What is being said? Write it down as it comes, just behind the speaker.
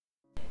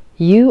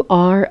You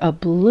are a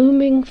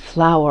blooming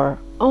flower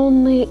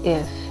only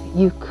if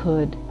you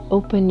could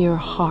open your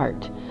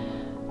heart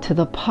to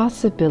the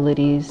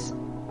possibilities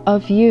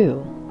of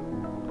you.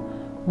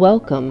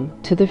 Welcome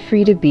to the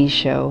Free to Be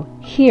Show.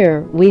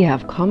 Here we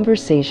have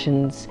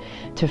conversations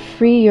to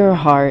free your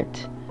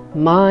heart,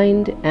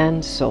 mind,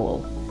 and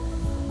soul.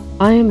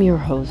 I am your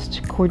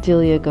host,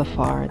 Cordelia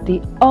Gaffar,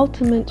 the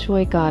ultimate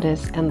joy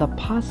goddess and the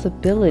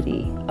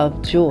possibility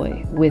of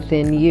joy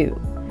within you.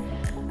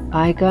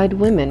 I guide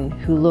women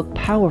who look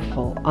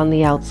powerful on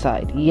the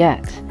outside,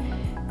 yet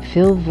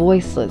feel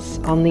voiceless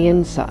on the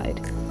inside,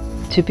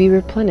 to be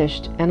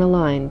replenished and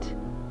aligned.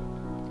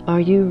 Are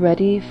you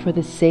ready for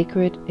the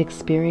sacred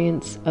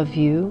experience of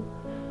you?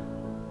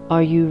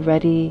 Are you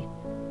ready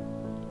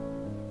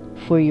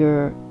for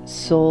your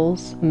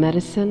soul's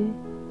medicine?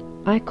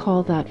 I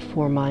call that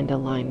four-mind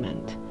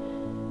alignment,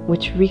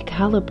 which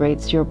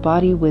recalibrates your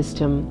body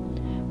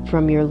wisdom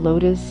from your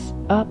lotus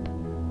up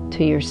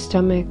to your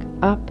stomach,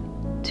 up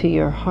to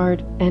your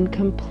heart, and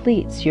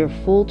completes your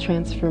full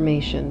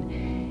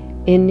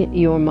transformation in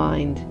your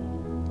mind.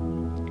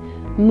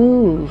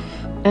 Move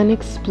and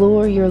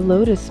explore your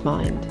lotus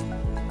mind.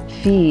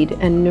 Feed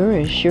and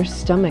nourish your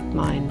stomach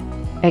mind.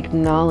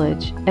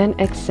 Acknowledge and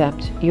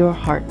accept your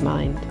heart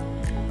mind.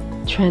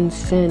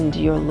 Transcend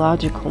your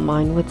logical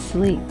mind with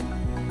sleep.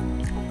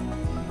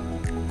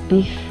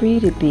 Be free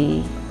to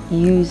be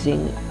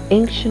using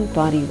ancient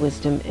body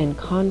wisdom in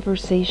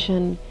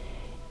conversation,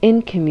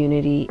 in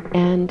community,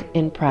 and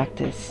in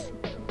practice.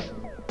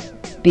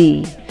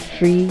 Be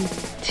free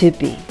to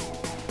be.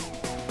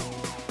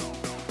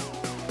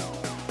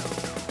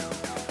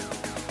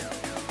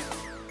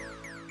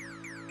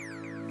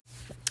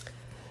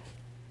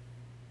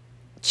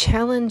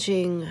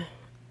 Challenging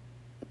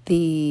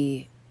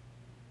the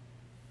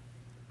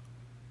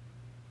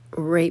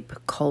rape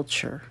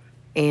culture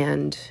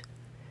and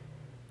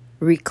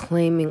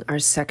reclaiming our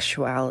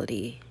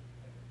sexuality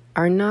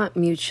are not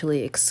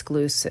mutually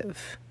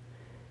exclusive.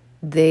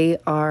 They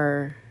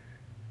are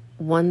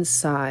one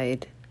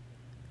side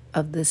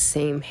of the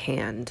same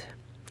hand.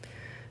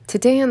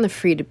 Today on the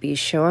Free to Be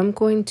Show, I'm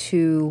going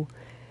to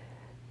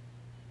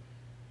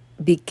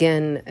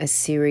begin a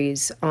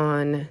series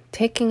on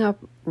taking up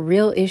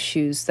real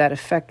issues that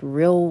affect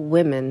real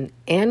women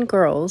and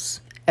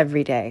girls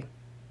every day.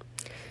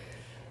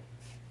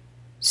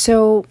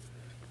 So,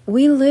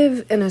 we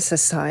live in a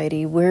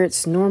society where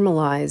it's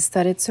normalized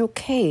that it's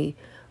okay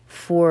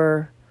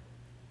for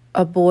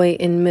a boy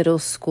in middle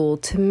school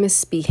to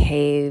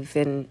misbehave,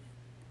 and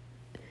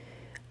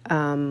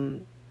I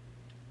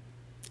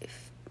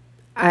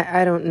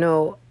don't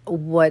know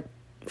what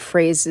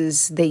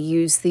phrases they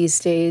use these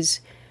days,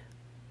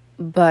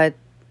 but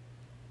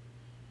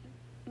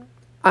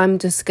I'm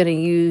just going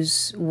to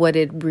use what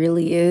it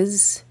really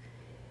is.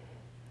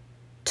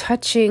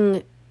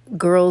 Touching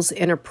girls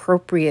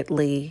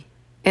inappropriately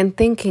and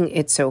thinking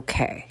it's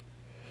okay.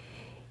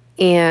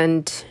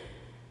 And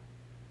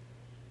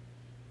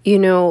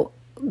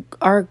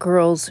our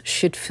girls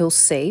should feel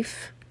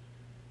safe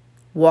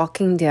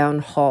walking down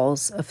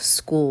halls of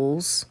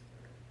schools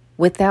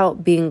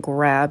without being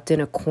grabbed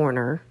in a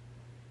corner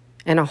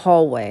in a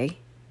hallway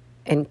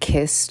and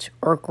kissed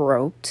or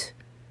groped,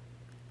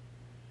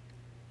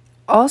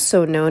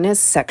 also known as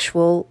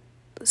sexual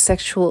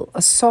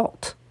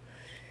assault.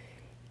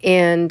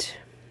 And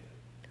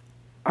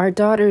our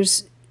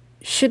daughters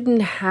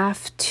shouldn't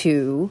have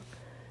to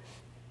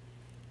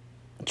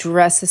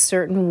dress a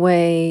certain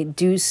way,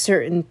 do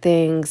certain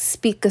things,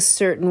 speak a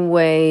certain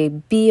way,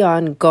 be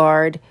on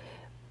guard.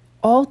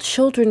 All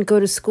children go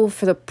to school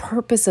for the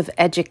purpose of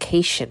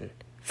education,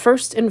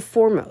 first and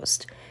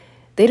foremost.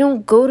 They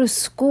don't go to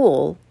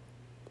school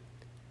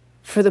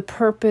for the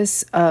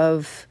purpose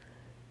of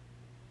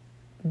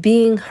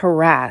being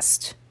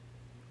harassed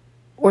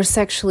or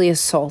sexually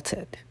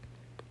assaulted.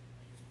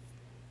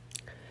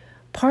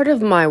 Part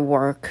of my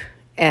work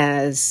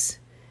as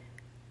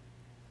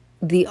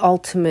the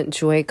ultimate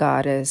joy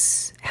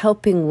goddess,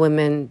 helping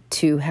women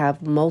to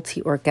have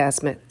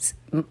multi-orgasmic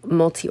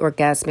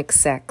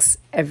sex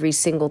every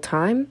single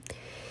time,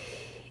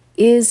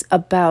 is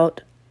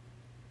about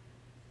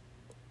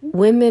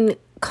women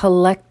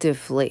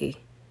collectively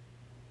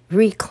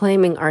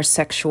reclaiming our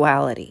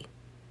sexuality.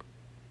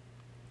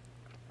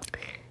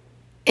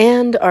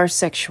 And our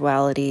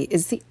sexuality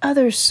is the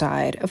other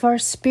side of our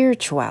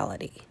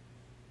spirituality.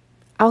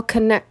 I'll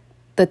connect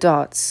the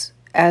dots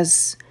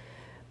as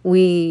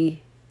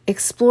we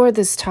explore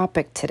this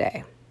topic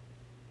today.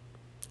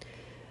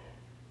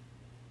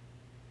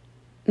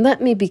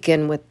 Let me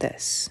begin with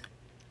this.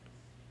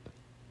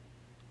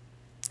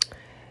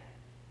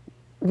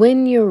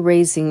 When you're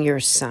raising your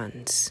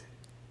sons,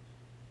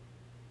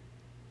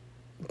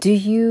 do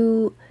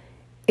you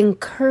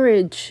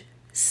encourage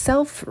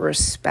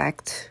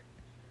self-respect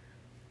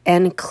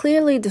and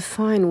clearly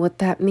define what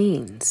that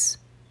means?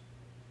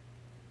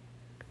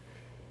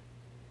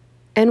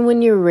 And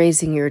when you're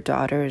raising your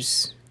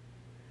daughters,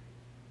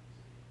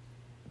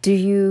 do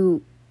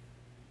you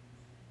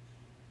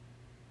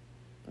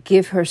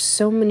give her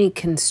so many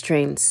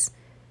constraints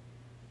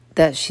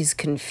that she's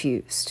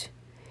confused.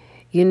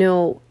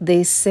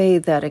 They say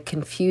that a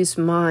confused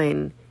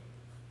mind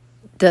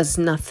does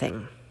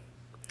nothing.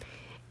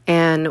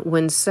 And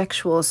when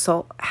sexual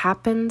assault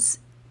happens,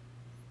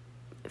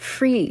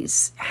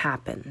 freeze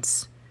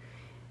happens.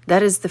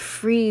 That is the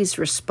freeze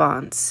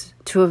response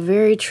to a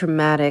very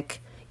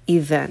traumatic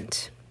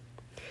event.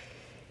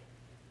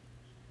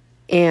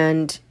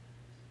 And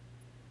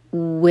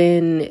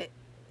when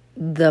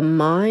the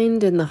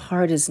mind and the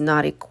heart is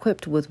not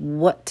equipped with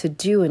what to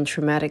do in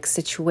traumatic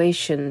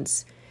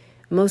situations,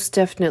 most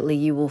definitely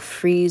you will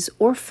freeze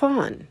or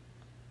fawn.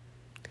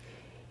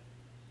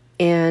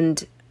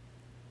 And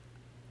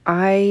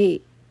I'm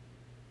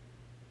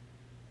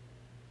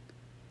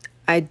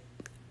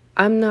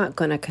not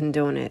going to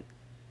condone it.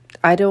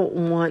 I don't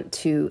want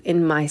to,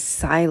 in my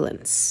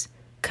silence,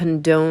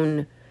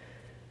 condone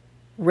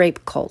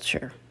rape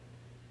culture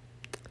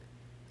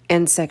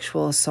and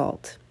sexual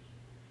assault.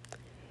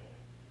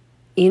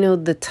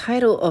 The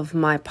title of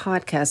my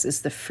podcast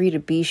is The Free to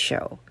Be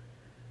Show,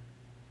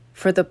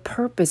 for the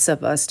purpose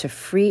of us to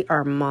free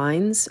our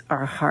minds,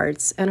 our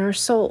hearts, and our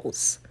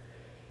souls.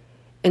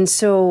 And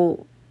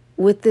so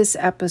with this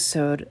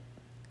episode,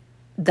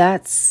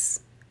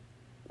 that's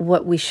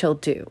what we shall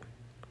do.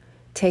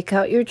 Take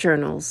out your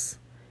journals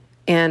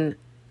and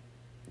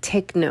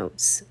take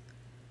notes.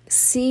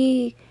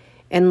 See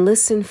and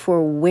listen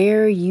for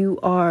where you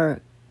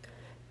are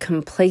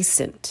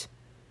complacent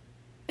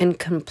and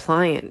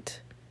compliant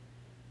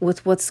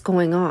with what's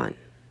going on.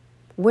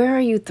 Where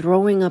are you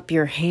throwing up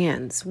your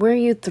hands? Where are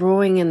you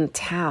throwing in the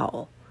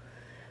towel?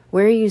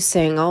 Where are you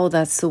saying, oh,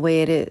 that's the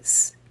way it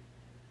is?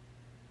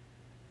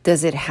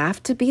 Does it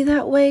have to be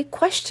that way?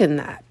 Question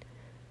that.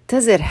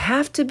 Does it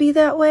have to be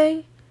that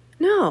way?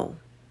 No,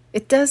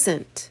 it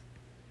doesn't.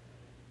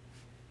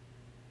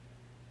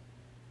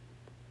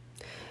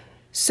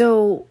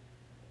 So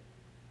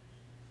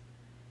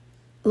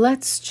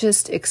let's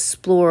just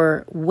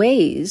explore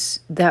ways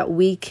that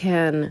we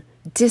can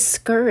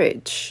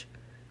discourage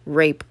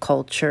rape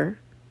culture,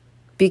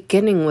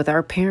 beginning with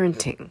our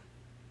parenting.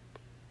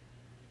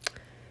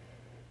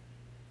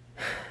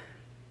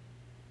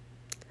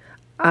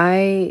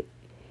 I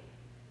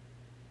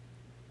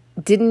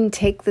didn't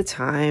take the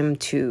time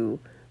to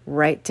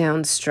write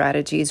down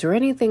strategies or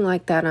anything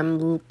like that.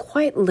 I'm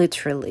quite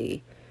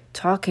literally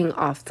talking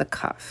off the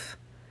cuff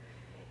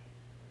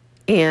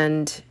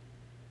and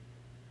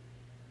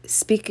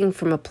speaking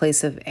from a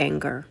place of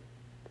anger.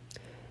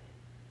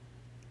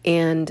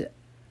 And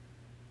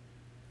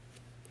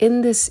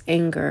in this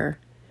anger,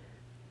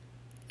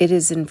 it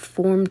has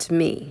informed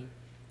me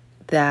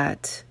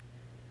that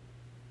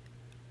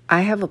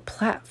I have a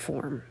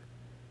platform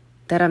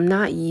that I'm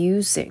not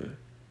using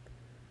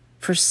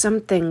for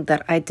something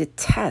that I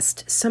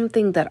detest,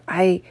 something that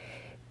I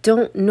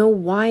don't know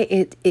why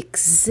it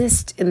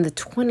exists in the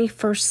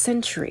 21st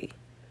century.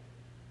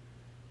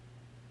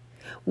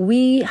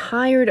 We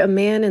hired a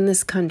man in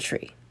this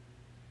country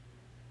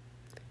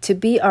to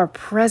be our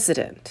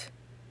president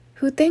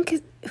who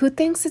thinks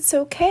it's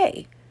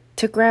okay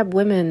to grab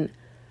women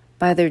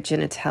by their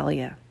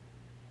genitalia.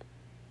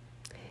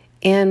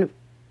 And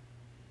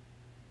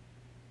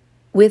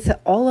with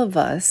all of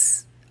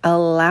us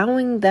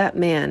allowing that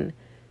man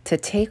to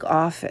take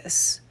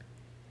office,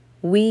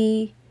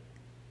 we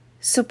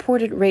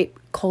supported rape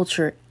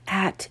culture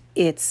at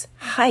its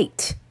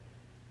height,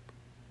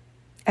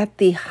 at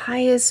the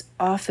highest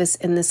office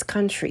in this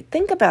country.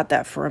 Think about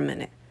that for a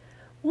minute.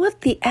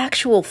 What the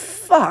actual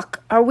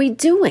fuck are we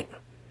doing?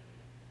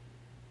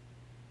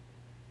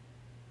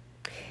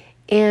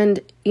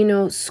 And,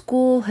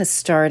 school has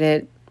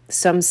started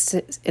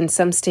in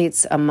some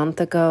states a month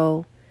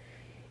ago,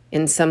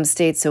 in some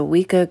states a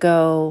week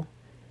ago,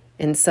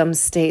 in some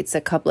states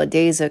a couple of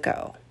days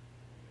ago.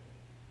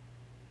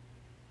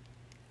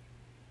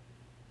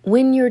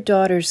 When your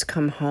daughters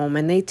come home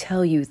and they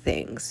tell you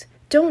things,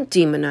 don't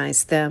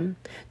demonize them.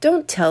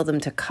 Don't tell them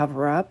to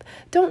cover up.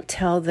 Don't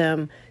tell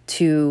them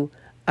to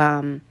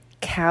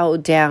cow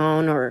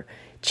down or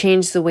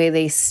change the way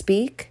they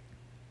speak.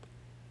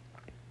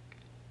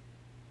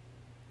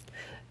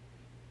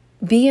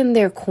 Be in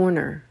their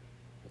corner.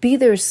 Be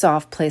their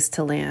soft place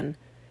to land.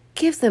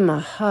 Give them a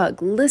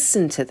hug.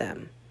 Listen to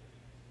them.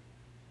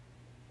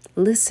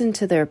 Listen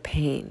to their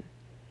pain.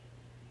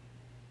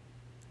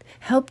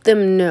 Help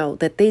them know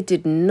that they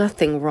did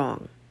nothing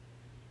wrong.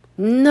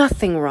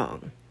 Nothing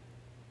wrong.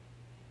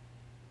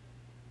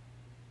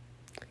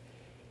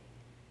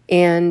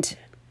 And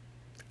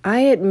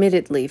I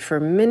admittedly, for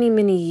many,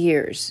 many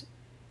years,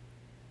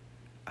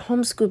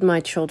 homeschooled my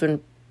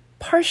children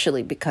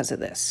partially because of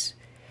this.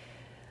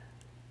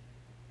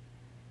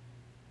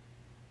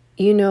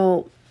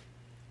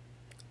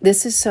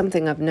 This is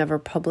something I've never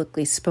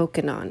publicly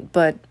spoken on,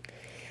 but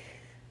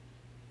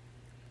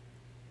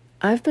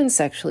I've been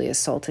sexually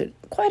assaulted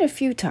quite a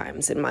few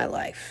times in my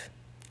life.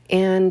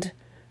 And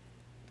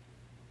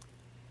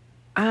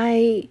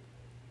I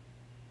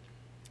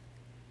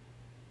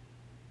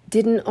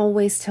didn't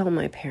always tell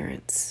my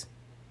parents.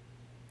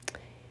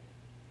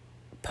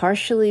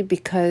 Partially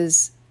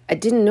because I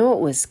didn't know it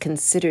was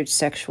considered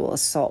sexual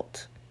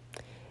assault.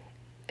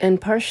 And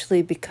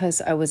partially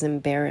because I was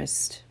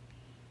embarrassed.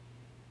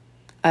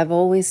 I've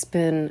always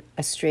been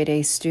a straight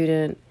A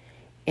student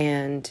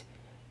and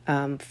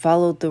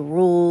followed the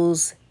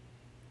rules.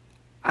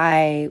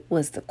 I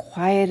was the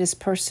quietest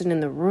person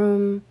in the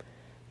room,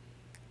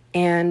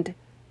 and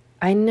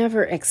I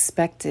never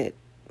expected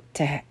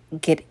to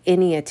get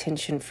any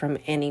attention from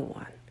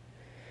anyone.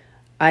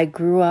 I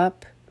grew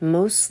up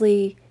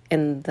mostly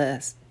in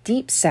the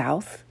deep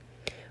South,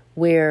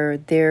 where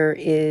there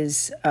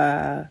is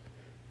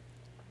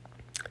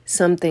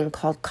something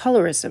called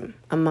colorism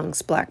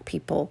amongst Black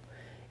people,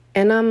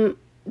 and I'm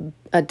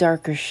a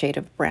darker shade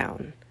of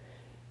brown.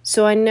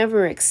 So I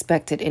never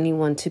expected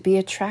anyone to be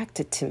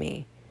attracted to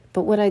me.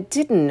 But what I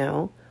didn't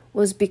know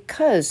was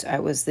because I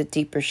was the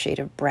deeper shade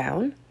of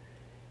brown,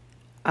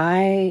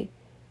 I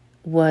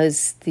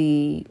was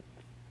the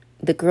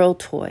girl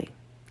toy,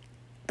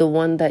 the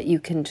one that you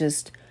can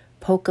just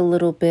poke a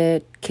little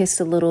bit, kiss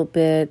a little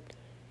bit,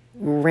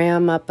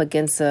 ram up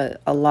against a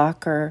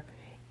locker,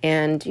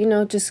 and,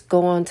 just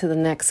go on to the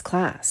next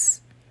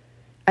class.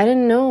 I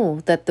didn't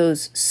know that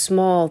those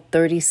small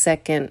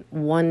 30-second,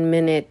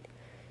 1-minute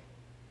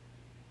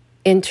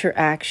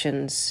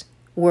interactions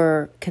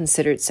were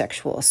considered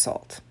sexual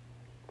assault.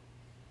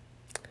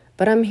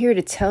 But I'm here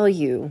to tell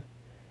you,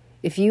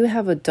 if you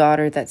have a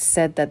daughter that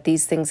said that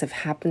these things have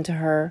happened to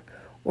her,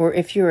 or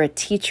if you're a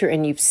teacher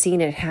and you've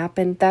seen it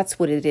happen, that's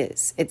what it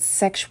is. It's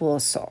sexual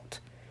assault.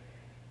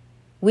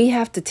 We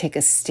have to take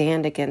a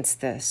stand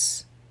against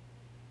this.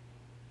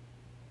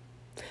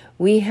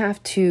 We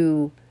have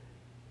to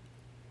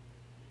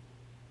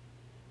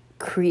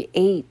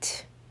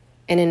create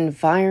an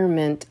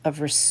environment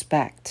of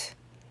respect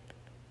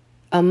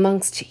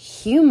amongst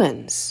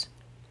humans.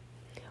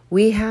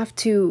 We have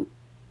to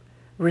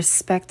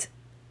respect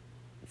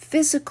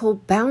physical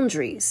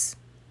boundaries.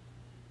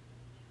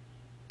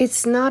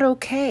 It's not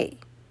okay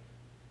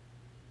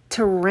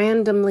to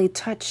randomly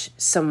touch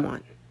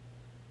someone.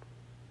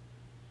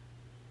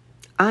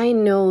 I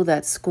know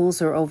that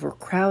schools are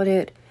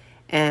overcrowded,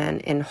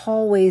 and in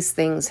hallways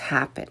things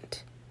happen.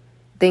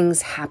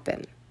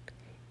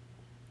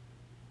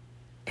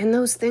 And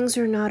those things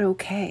are not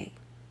okay.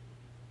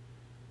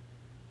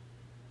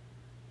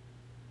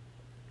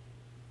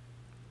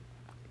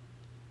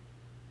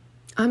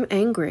 I'm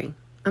angry.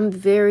 I'm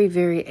very,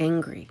 very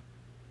angry.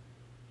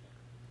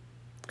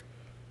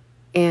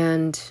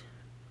 And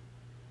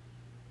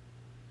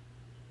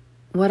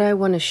what I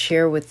want to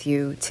share with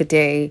you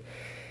today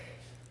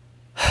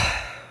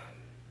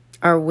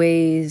are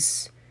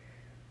ways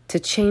to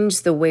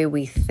change the way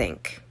we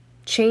think,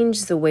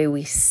 change the way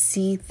we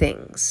see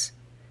things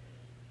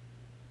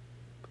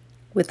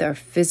with our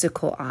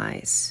physical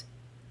eyes,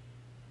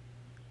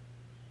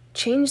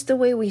 change the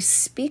way we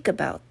speak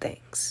about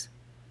things.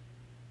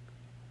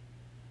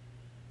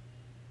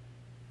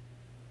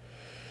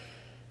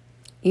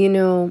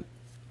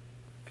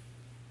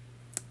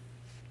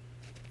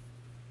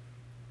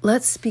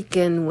 Let's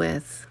begin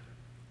with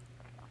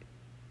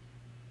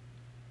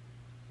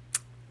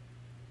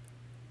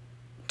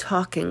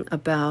talking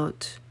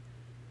about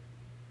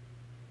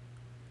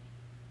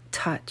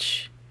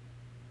touch.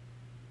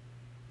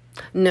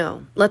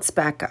 No, let's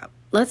back up.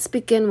 Let's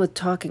begin with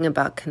talking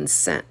about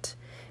consent,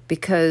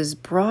 because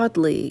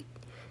broadly,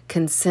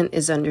 consent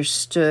is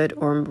understood,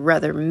 or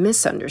rather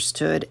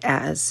misunderstood,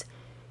 as,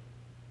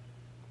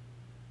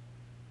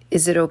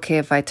 is it okay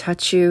if I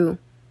touch you?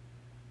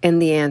 And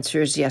the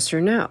answer is yes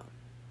or no.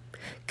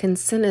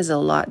 Consent is a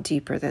lot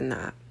deeper than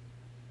that.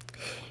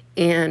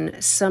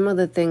 And some of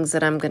the things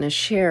that I'm going to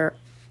share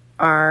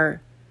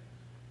are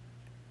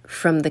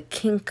from the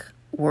kink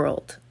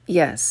world.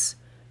 Yes,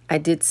 I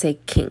did say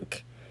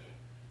kink.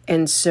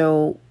 And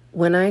so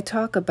when I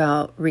talk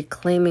about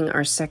reclaiming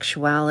our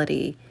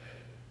sexuality,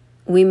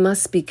 we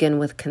must begin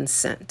with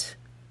consent.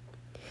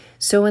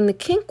 So in the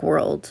kink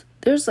world,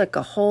 there's like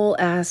a whole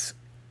ass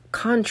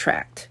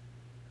contract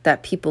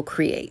that people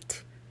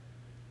create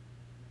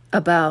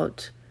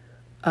about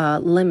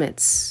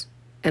limits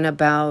and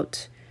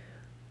about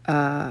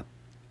the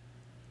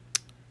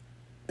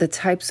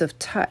types of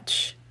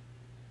touch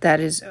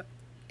that is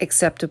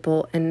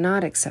acceptable and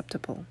not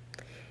acceptable,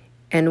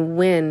 and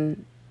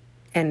when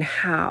and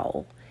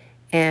how,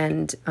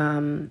 and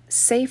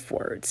safe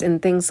words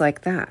and things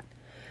like that.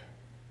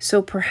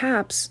 So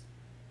perhaps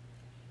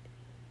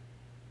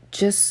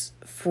just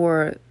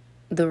for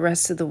the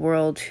rest of the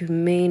world who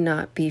may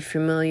not be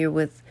familiar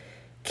with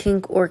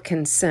kink or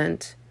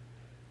consent,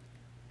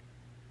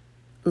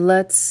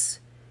 let's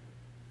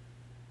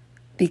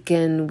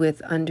begin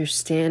with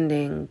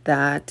understanding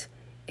that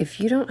if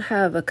you don't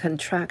have a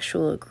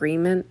contractual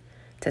agreement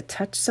to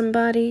touch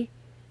somebody,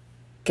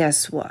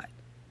 guess what?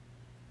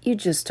 You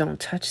just don't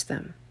touch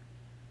them.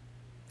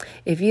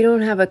 If you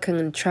don't have a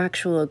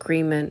contractual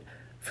agreement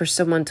for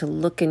someone to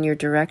look in your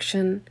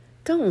direction,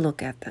 don't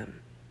look at them.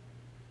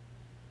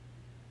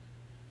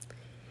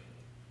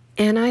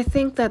 And I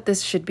think that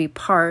this should be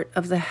part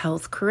of the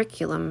health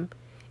curriculum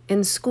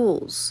in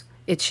schools.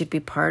 It should be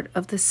part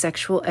of the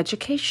sexual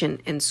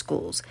education in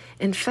schools.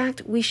 In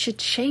fact, we should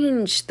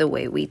change the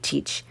way we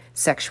teach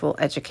sexual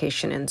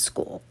education in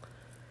school.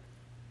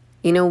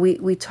 You know,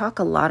 we talk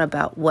a lot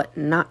about what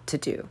not to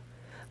do,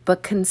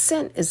 but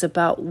consent is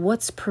about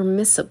what's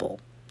permissible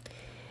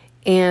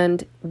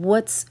and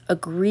what's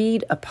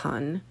agreed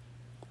upon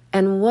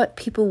and what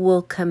people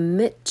will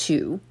commit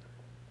to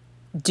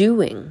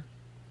doing,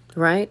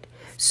 right?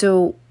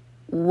 So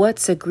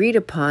what's agreed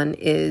upon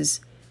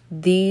is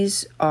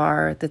these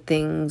are the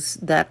things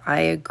that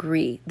I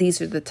agree.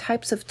 These are the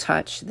types of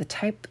touch, the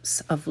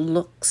types of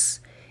looks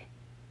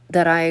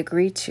that I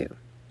agree to.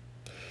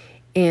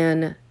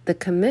 And the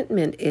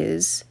commitment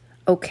is,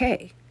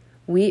 okay,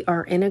 we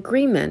are in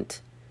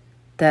agreement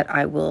that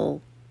I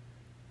will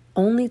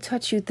only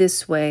touch you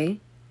this way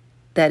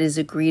that is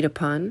agreed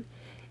upon.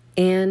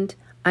 And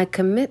I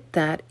commit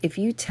that if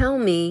you tell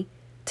me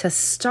to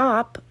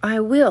stop, I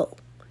will.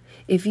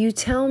 If you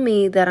tell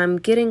me that I'm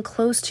getting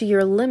close to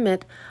your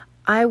limit,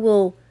 I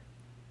will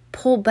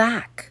pull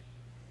back.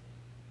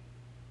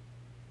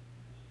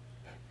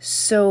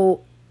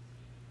 So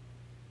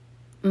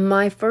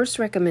my first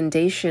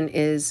recommendation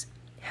is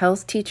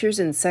health teachers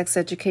and sex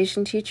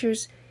education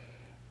teachers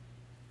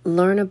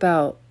learn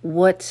about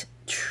what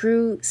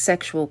true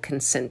sexual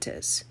consent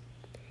is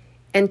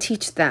and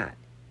teach that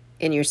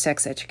in your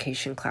sex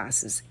education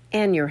classes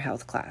and your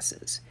health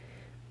classes.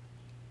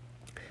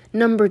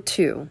 Number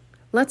 2,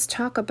 let's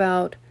talk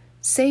about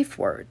safe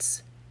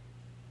words.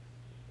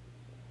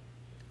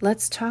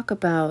 Let's talk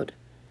about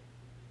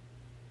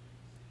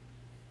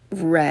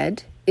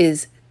red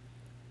is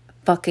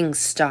fucking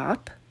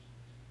stop.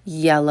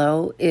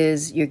 Yellow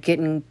is you're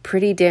getting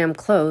pretty damn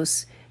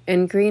close.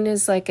 And green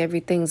is like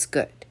everything's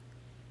good.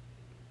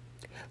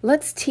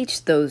 Let's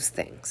teach those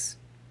things.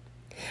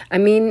 I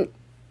mean,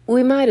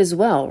 we might as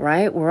well,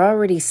 right? We're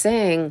already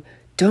saying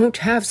don't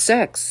have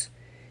sex.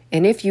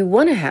 And if you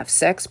want to have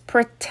sex,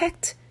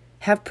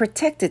 have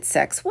protected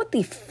sex. What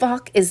the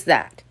fuck is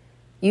that?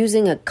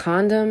 Using a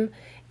condom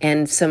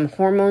and some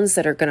hormones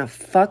that are going to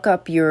fuck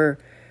up your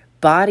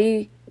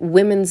body,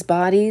 women's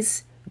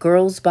bodies,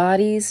 girls'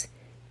 bodies,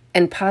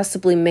 and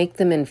possibly make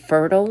them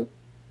infertile?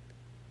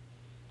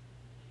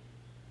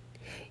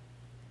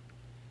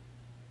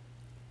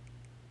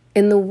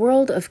 In the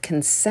world of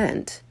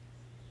consent,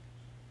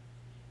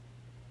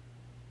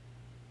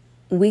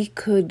 we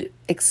could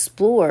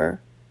explore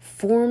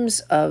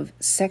forms of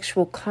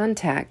sexual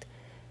contact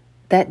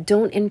that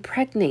don't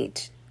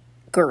impregnate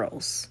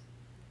girls,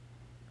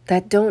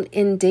 that don't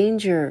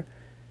endanger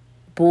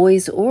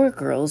boys or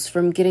girls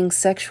from getting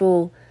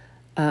sexually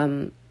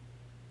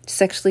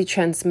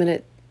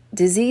transmitted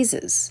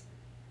diseases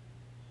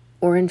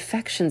or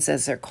infections,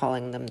 as they're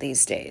calling them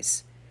these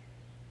days.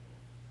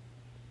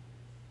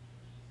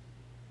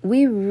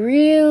 We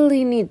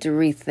really need to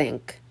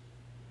rethink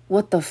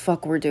what the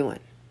fuck we're doing.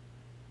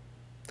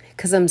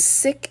 Because I'm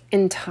sick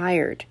and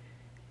tired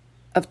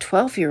of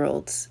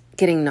 12-year-olds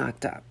getting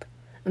knocked up.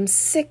 I'm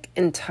sick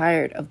and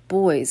tired of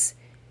boys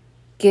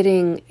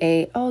getting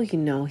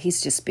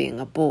he's just being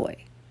a boy.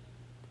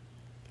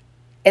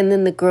 And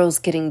then the girls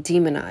getting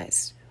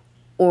demonized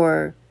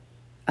or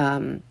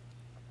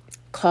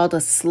called a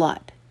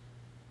slut.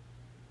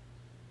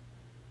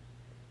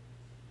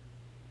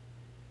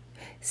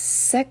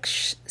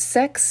 Sex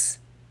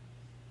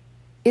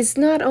is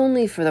not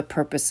only for the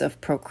purpose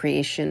of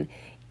procreation,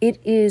 it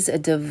is a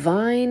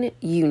divine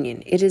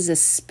union. It is a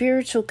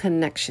spiritual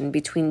connection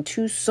between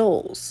two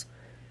souls.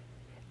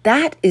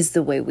 That is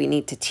the way we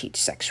need to teach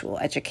sexual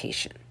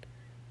education.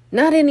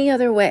 Not any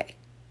other way.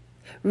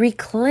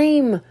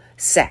 Reclaim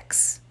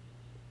sex.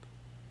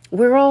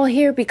 We're all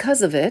here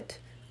because of it.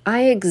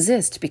 I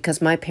exist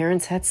because my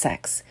parents had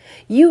sex.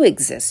 You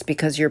exist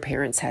because your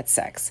parents had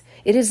sex.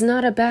 It is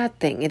not a bad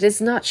thing. It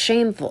is not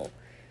shameful.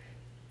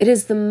 It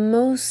is the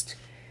most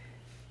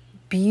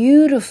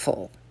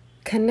beautiful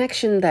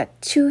connection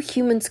that two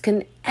humans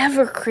can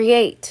ever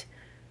create.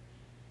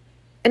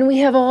 And we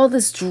have all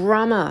this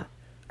drama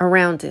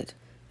around it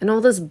and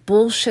all this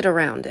bullshit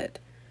around it.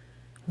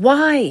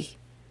 Why?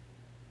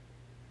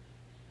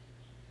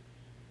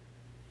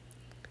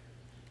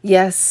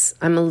 Yes,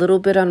 I'm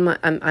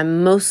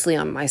mostly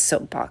on my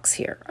soapbox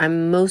here.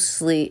 I'm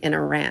mostly in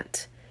a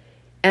rant.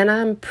 And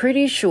I'm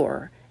pretty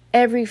sure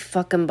every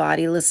fucking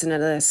body listening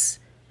to this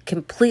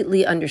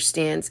completely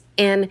understands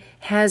and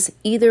has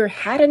either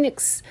had an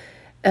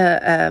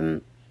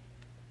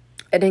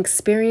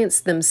experience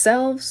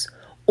themselves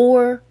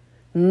or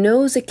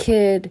knows a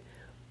kid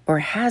or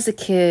has a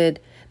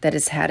kid that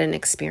has had an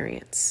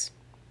experience.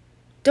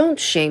 Don't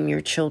shame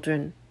your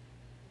children.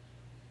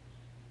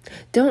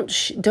 Don't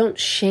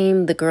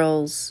shame the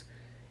girls,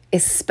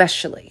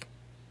 especially.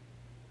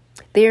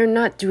 They are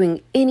not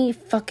doing any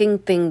fucking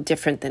thing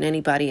different than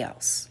anybody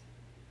else.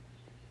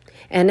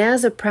 And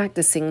as a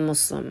practicing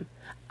Muslim,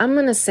 I'm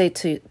going to say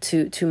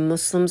to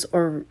Muslims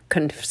or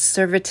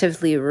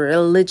conservatively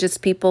religious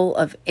people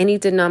of any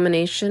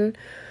denomination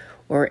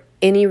or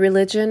any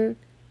religion,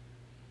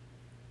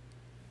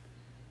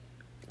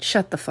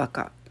 shut the fuck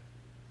up.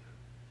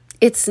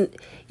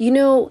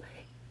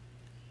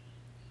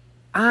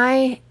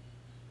 I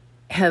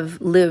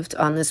have lived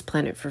on this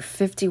planet for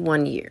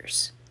 51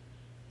 years.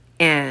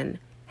 And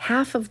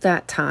half of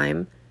that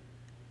time,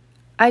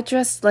 I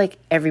dressed like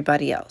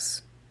everybody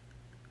else.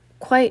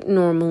 Quite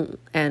normal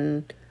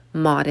and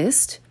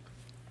modest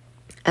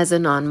as a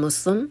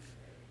non-Muslim.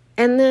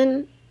 And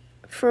then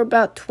for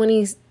about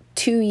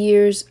 22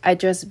 years, I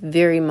dressed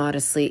very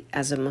modestly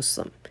as a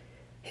Muslim.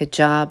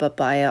 Hijab,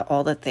 abaya,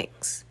 all the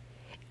things.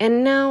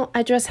 And now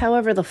I dress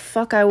however the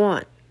fuck I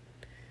want.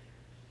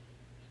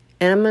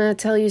 And I'm going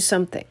to tell you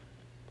something.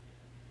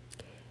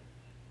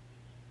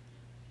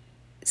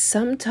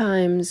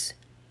 Sometimes,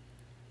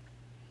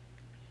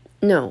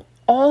 no,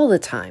 all the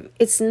time,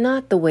 it's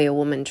not the way a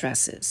woman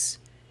dresses.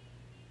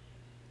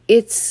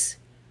 It's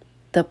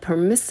the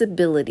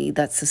permissibility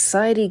that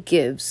society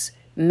gives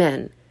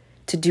men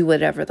to do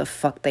whatever the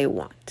fuck they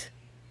want.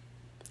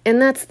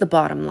 And that's the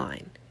bottom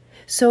line.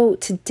 So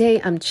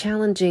today I'm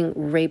challenging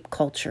rape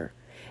culture.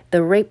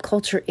 The rape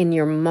culture in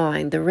your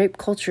mind, the rape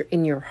culture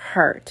in your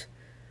heart.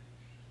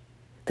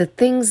 The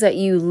things that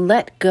you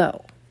let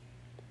go.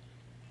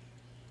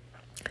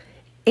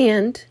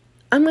 And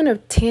I'm going to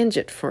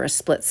tangent for a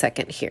split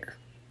second here.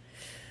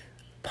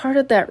 Part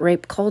of that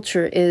rape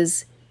culture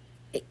is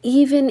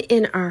even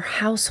in our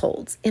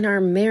households, in our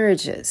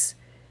marriages.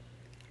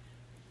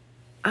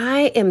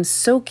 I am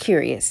so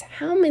curious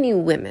how many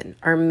women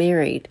are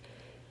married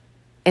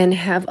and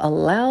have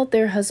allowed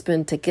their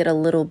husband to get a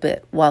little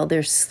bit while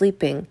they're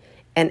sleeping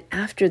and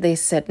after they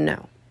said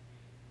no.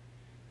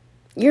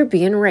 You're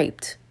being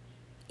raped,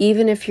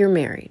 even if you're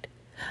married.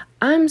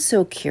 I'm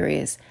so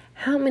curious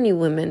how many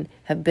women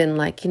have been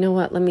like, you know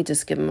what, let me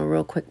just give him a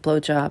real quick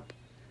blowjob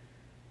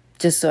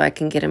just so I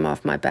can get him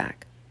off my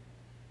back.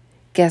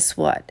 Guess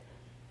what?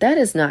 That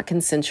is not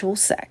consensual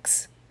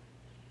sex.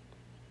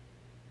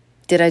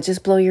 Did I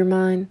just blow your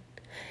mind?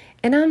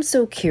 And I'm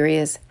so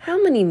curious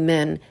how many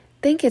men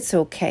think it's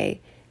okay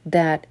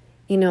that,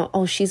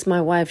 oh, she's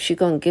my wife. She's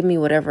going to give me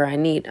whatever I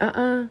need.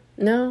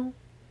 No.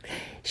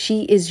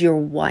 She is your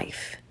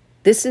wife.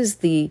 This is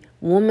the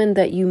woman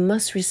that you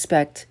must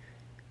respect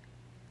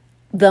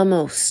the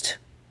most.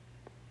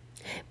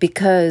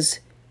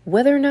 Because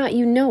whether or not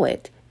you know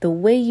it, the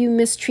way you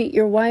mistreat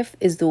your wife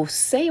is the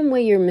same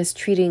way you're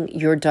mistreating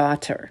your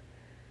daughter.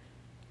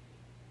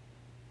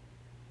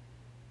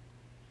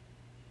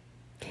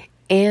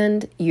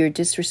 And you're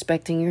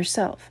disrespecting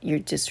yourself. You're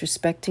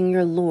disrespecting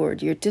your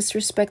Lord. You're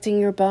disrespecting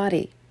your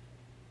body.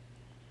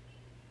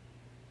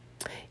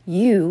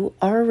 You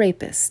are a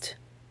rapist.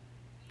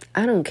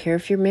 I don't care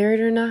if you're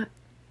married or not.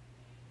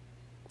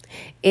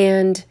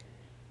 And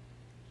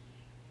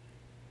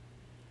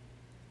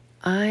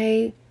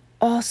I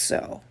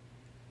also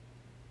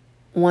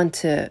want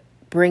to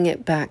bring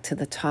it back to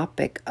the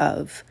topic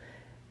of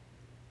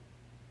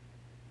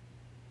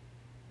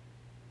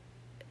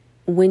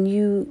when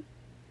you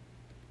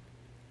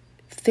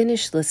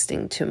finish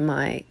listening to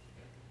my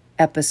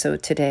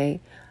episode today,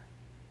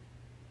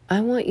 I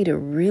want you to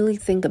really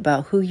think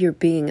about who you're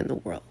being in the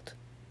world.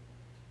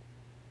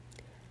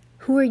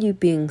 Who are you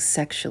being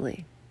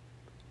sexually?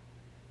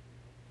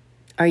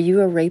 Are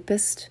you a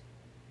rapist?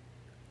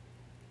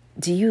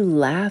 Do you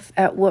laugh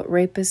at what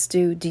rapists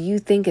do? Do you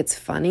think it's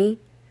funny?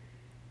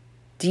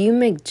 Do you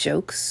make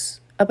jokes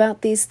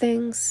about these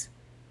things?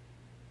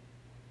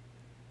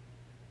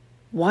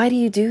 Why do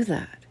you do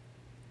that?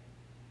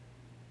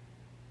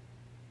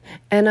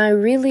 And I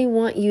really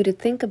want you to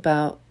think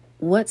about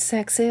what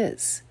sex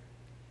is.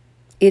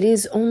 It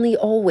is only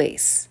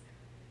always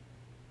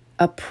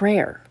a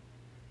prayer.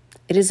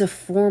 It is a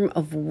form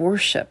of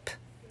worship.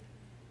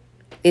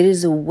 It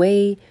is a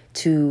way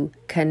to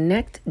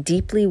connect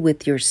deeply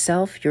with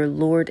yourself, your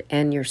Lord,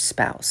 and your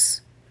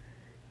spouse.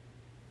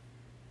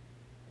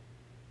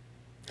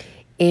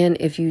 And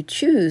if you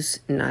choose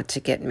not to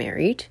get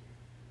married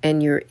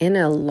and you're in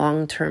a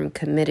long-term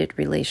committed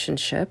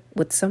relationship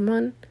with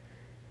someone,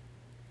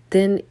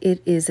 then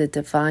it is a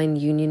divine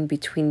union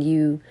between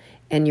you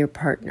and your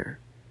partner.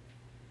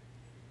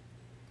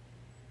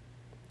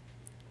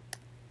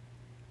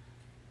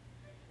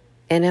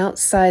 And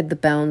outside the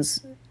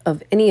bounds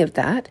of any of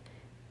that,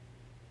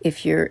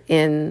 if you're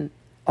in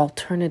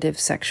alternative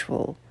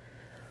sexual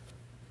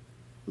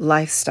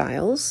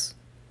lifestyles,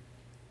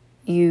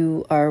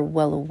 you are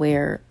well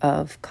aware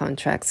of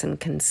contracts and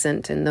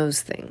consent and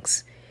those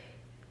things.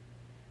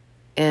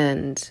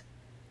 And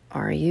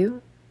are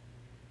you?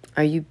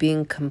 Are you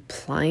being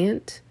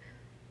compliant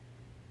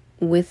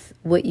with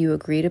what you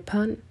agreed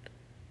upon?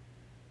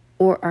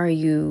 Or are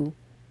you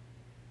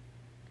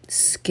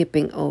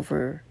skipping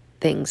over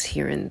things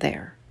here and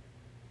there?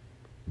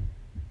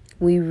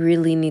 We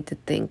really need to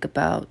think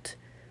about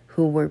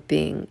who we're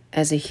being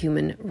as a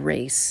human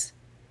race.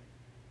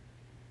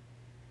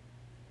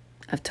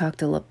 I've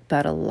talked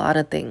about a lot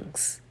of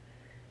things.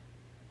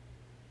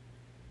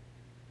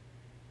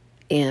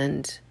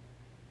 And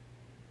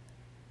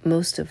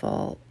most of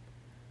all,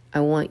 I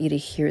want you to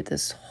hear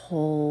this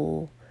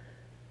whole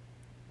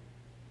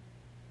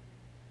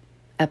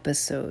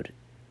episode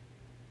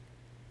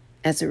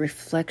as a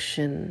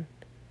reflection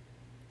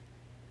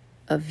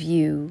of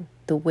you,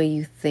 the way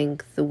you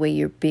think, the way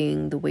you're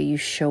being, the way you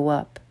show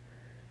up.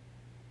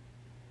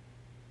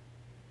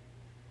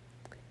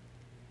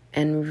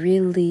 And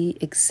really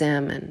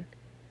examine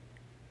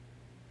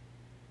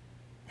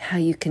how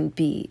you can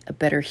be a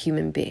better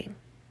human being.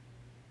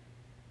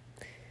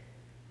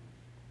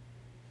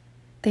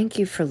 Thank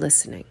you for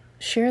listening.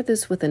 Share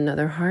this with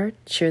another heart,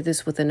 share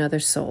this with another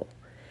soul.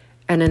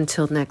 And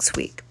until next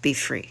week, be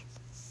free.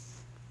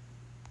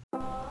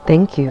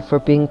 Thank you for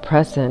being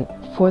present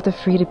for the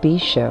Free to Be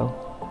show,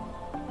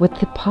 with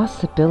the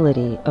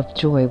possibility of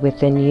joy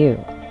within you.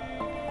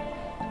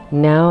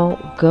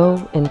 Now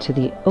go into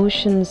the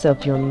oceans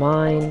of your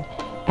mind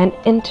and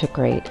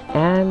integrate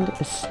and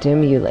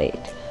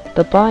stimulate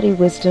the body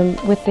wisdom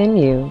within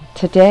you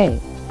today.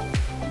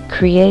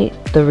 Create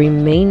the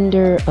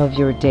remainder of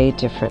your day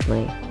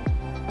differently.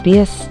 Be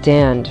a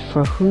stand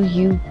for who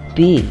you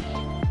be.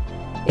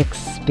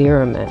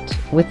 Experiment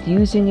with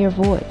using your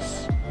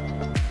voice.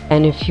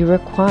 And if you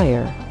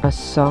require a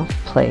soft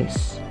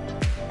place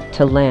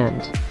to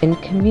land in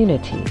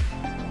community,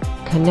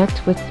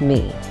 connect with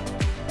me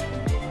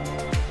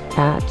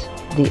at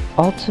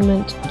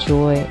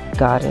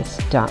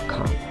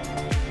theultimatejoygoddess.com.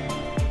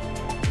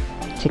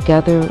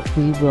 Together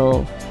we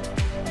will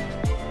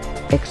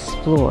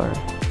explore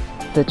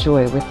the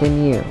joy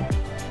within you.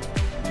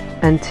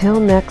 Until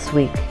next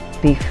week,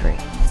 be free.